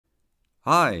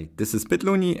Hi, this is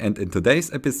bitluni, and in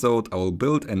today's episode I will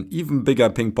build an even bigger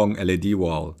ping pong LED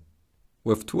wall.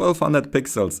 With 1200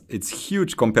 pixels, it's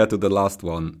huge compared to the last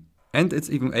one. And it's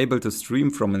even able to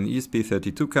stream from an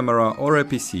ESP32 camera or a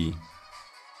PC.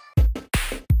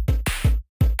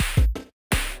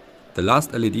 The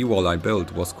last LED wall I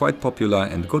built was quite popular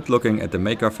and good looking at the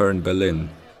Maker Faire in Berlin.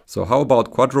 So how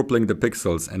about quadrupling the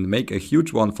pixels and make a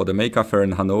huge one for the Maker Faire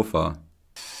in Hanover?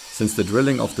 Since the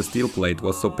drilling of the steel plate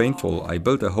was so painful, I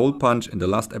built a hole punch in the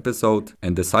last episode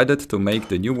and decided to make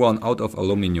the new one out of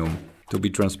aluminium. To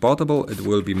be transportable, it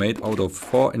will be made out of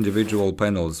 4 individual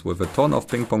panels with a ton of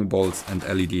ping pong balls and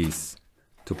LEDs.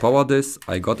 To power this,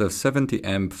 I got a 70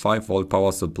 amp 5 volt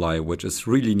power supply, which is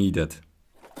really needed.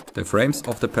 The frames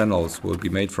of the panels will be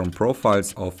made from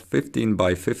profiles of 15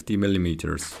 by 50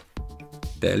 mm.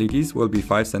 The LEDs will be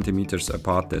 5 cm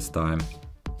apart this time.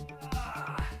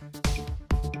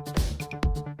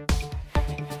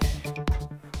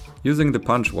 Using the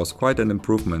punch was quite an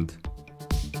improvement.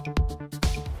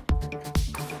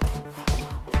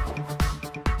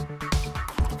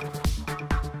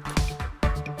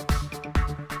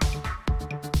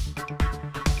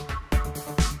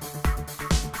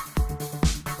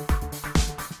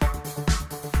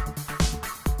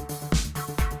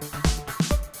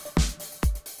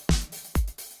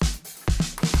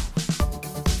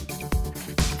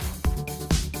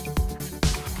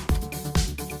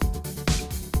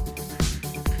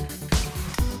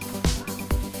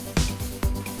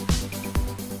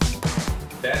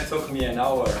 That took me an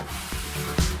hour.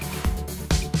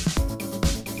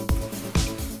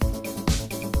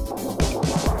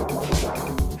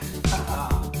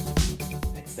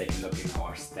 Let's take a look in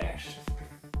our stash.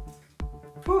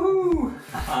 Woohoo!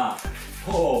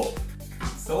 Oh,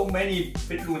 so many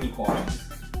bitluni coins.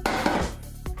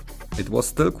 It was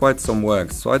still quite some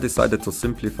work, so I decided to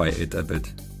simplify it a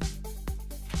bit.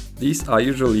 These are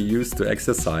usually used to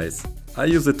exercise. I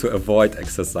use it to avoid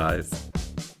exercise.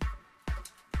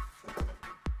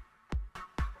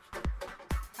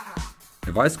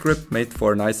 A vice grip made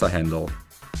for a nicer handle.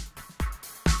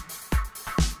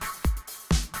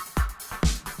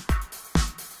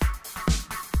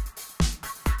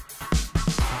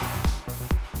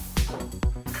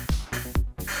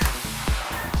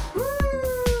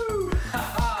 Woo!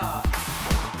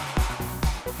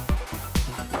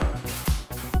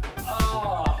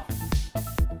 Oh,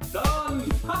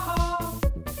 done!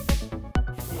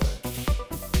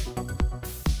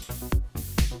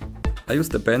 I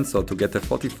used a bandsaw to get the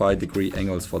 45-degree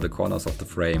angles for the corners of the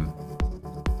frame.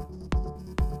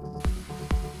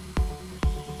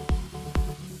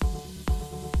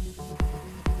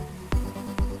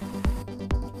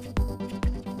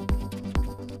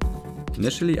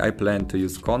 Initially I planned to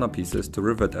use corner pieces to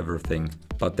rivet everything,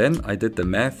 but then I did the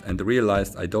math and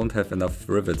realized I don't have enough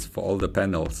rivets for all the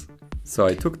panels. So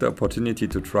I took the opportunity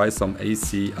to try some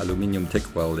AC aluminium TIG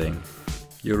welding.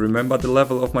 You remember the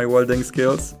level of my welding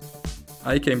skills?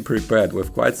 I came prepared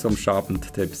with quite some sharpened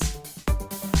tips.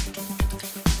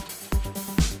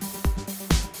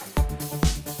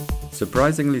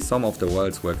 Surprisingly, some of the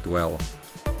welds worked well.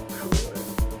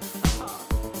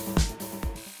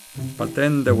 But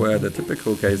then there were the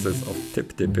typical cases of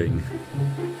tip dipping.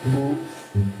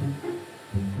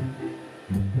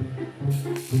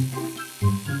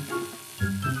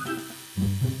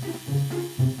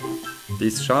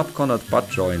 These sharp cornered butt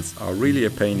joints are really a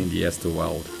pain in the ass to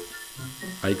weld.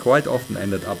 I quite often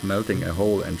ended up melting a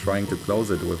hole and trying to close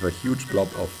it with a huge blob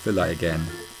of filler again.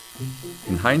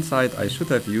 In hindsight, I should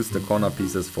have used the corner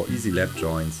pieces for easy lap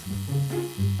joints.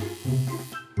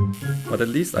 But at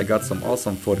least I got some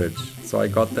awesome footage, so I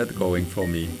got that going for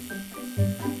me.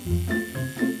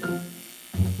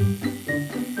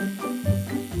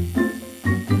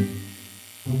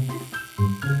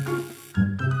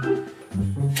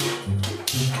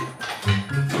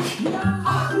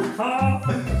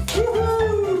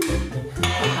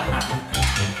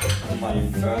 My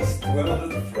first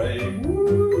welded frame.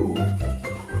 Woo!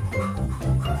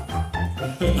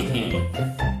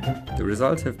 The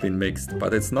results have been mixed,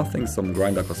 but it's nothing some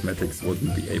grinder cosmetics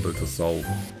wouldn't be able to solve.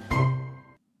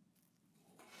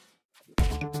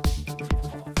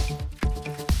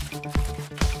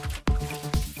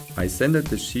 I sanded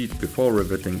the sheet before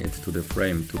riveting it to the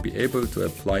frame to be able to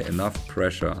apply enough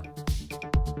pressure.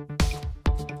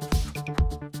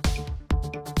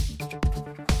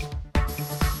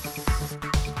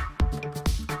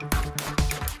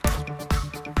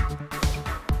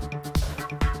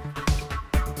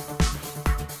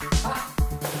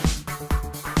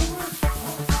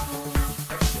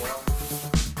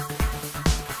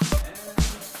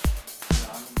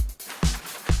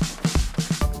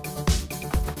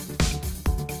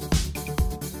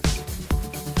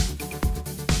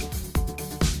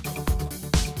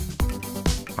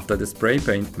 After the spray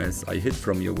paint mess I hid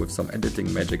from you with some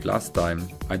editing magic last time,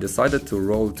 I decided to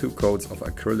roll 2 coats of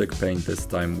acrylic paint this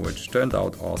time, which turned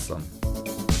out awesome.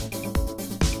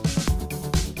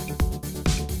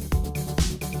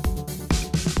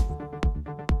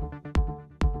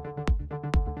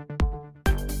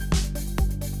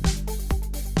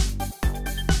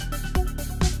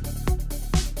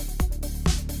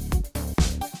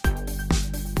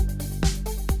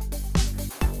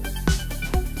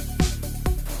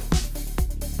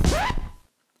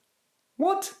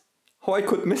 What? How I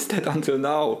could miss that until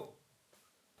now?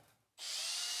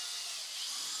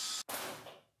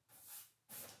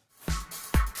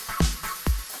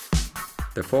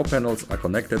 The 4 panels are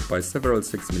connected by several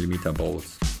 6mm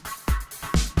bolts.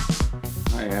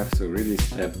 I have to really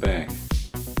step back.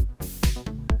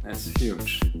 That's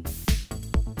huge.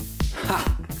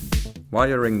 Ha!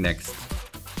 Wiring next.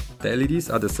 The LEDs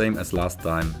are the same as last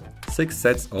time. 6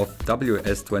 sets of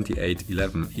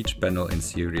WS2811 each panel in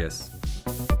series.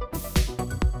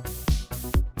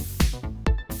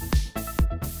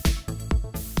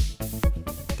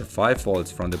 The 5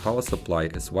 volts from the power supply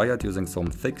is wired using some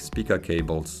thick speaker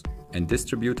cables and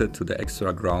distributed to the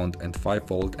extra ground and 5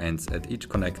 volt ends at each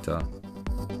connector.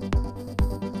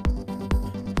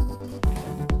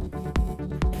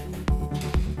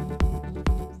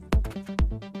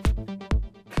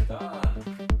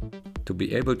 To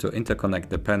be able to interconnect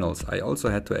the panels, I also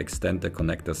had to extend the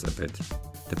connectors a bit.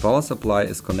 The power supply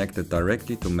is connected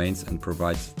directly to mains and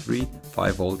provides 3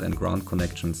 5 volt and ground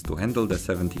connections to handle the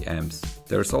 70 amps.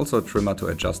 There is also a trimmer to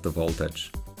adjust the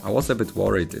voltage. I was a bit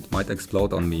worried it might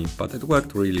explode on me, but it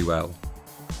worked really well.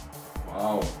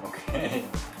 Wow, okay.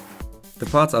 The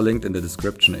parts are linked in the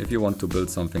description if you want to build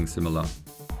something similar.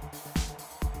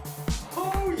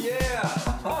 Oh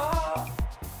yeah!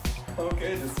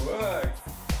 Okay, this works.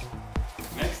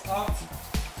 Next up,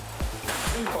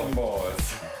 ping pong balls.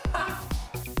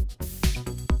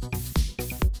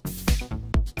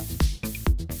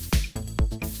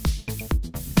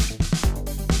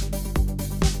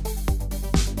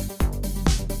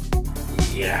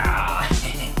 Yeah!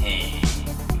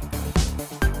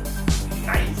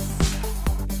 Nice!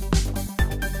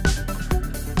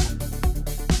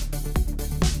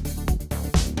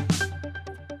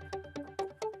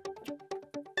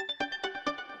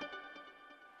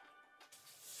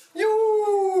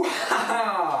 Yoo!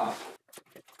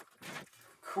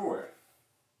 Cool.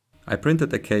 I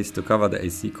printed a case to cover the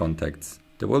AC contacts.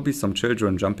 There will be some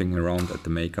children jumping around at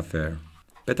the Maker Faire.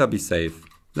 Better be safe.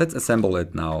 Let's assemble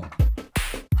it now.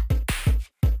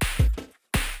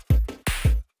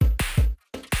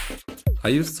 I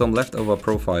used some leftover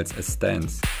profiles as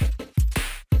stands.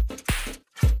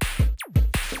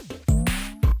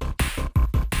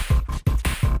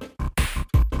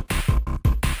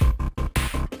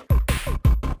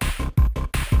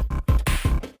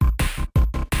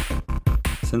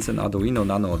 Since an Arduino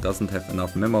Nano doesn't have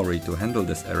enough memory to handle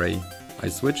this array, I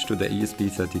switched to the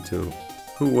ESP32.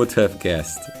 Who would have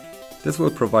guessed? This will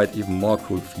provide even more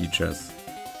cool features.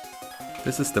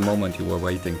 This is the moment you were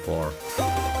waiting for.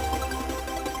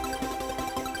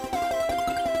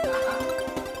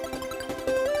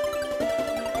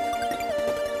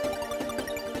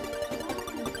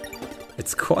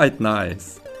 It's quite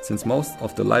nice. Since most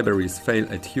of the libraries fail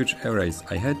at huge arrays,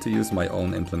 I had to use my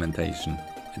own implementation.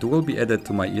 It will be added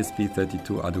to my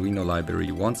ESP32 Arduino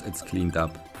library once it's cleaned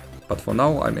up. But for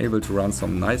now I'm able to run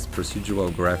some nice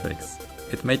procedural graphics.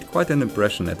 It made quite an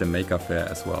impression at the Maker Faire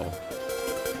as well.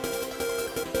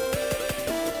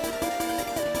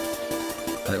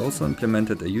 I also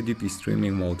implemented a UDP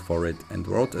streaming mode for it and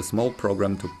wrote a small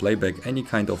program to play back any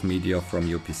kind of media from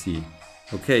your PC.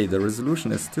 Okay, the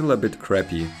resolution is still a bit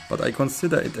crappy, but I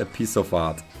consider it a piece of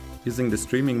art. Using the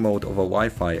streaming mode over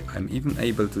Wi-Fi, I'm even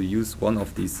able to use one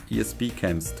of these ESP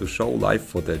cams to show live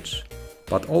footage.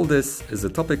 But all this is a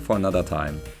topic for another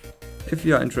time. If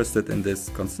you are interested in this,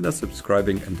 consider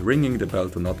subscribing and ringing the bell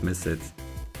to not miss it.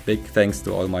 Big thanks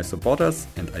to all my supporters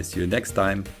and I see you next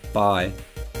time. Bye!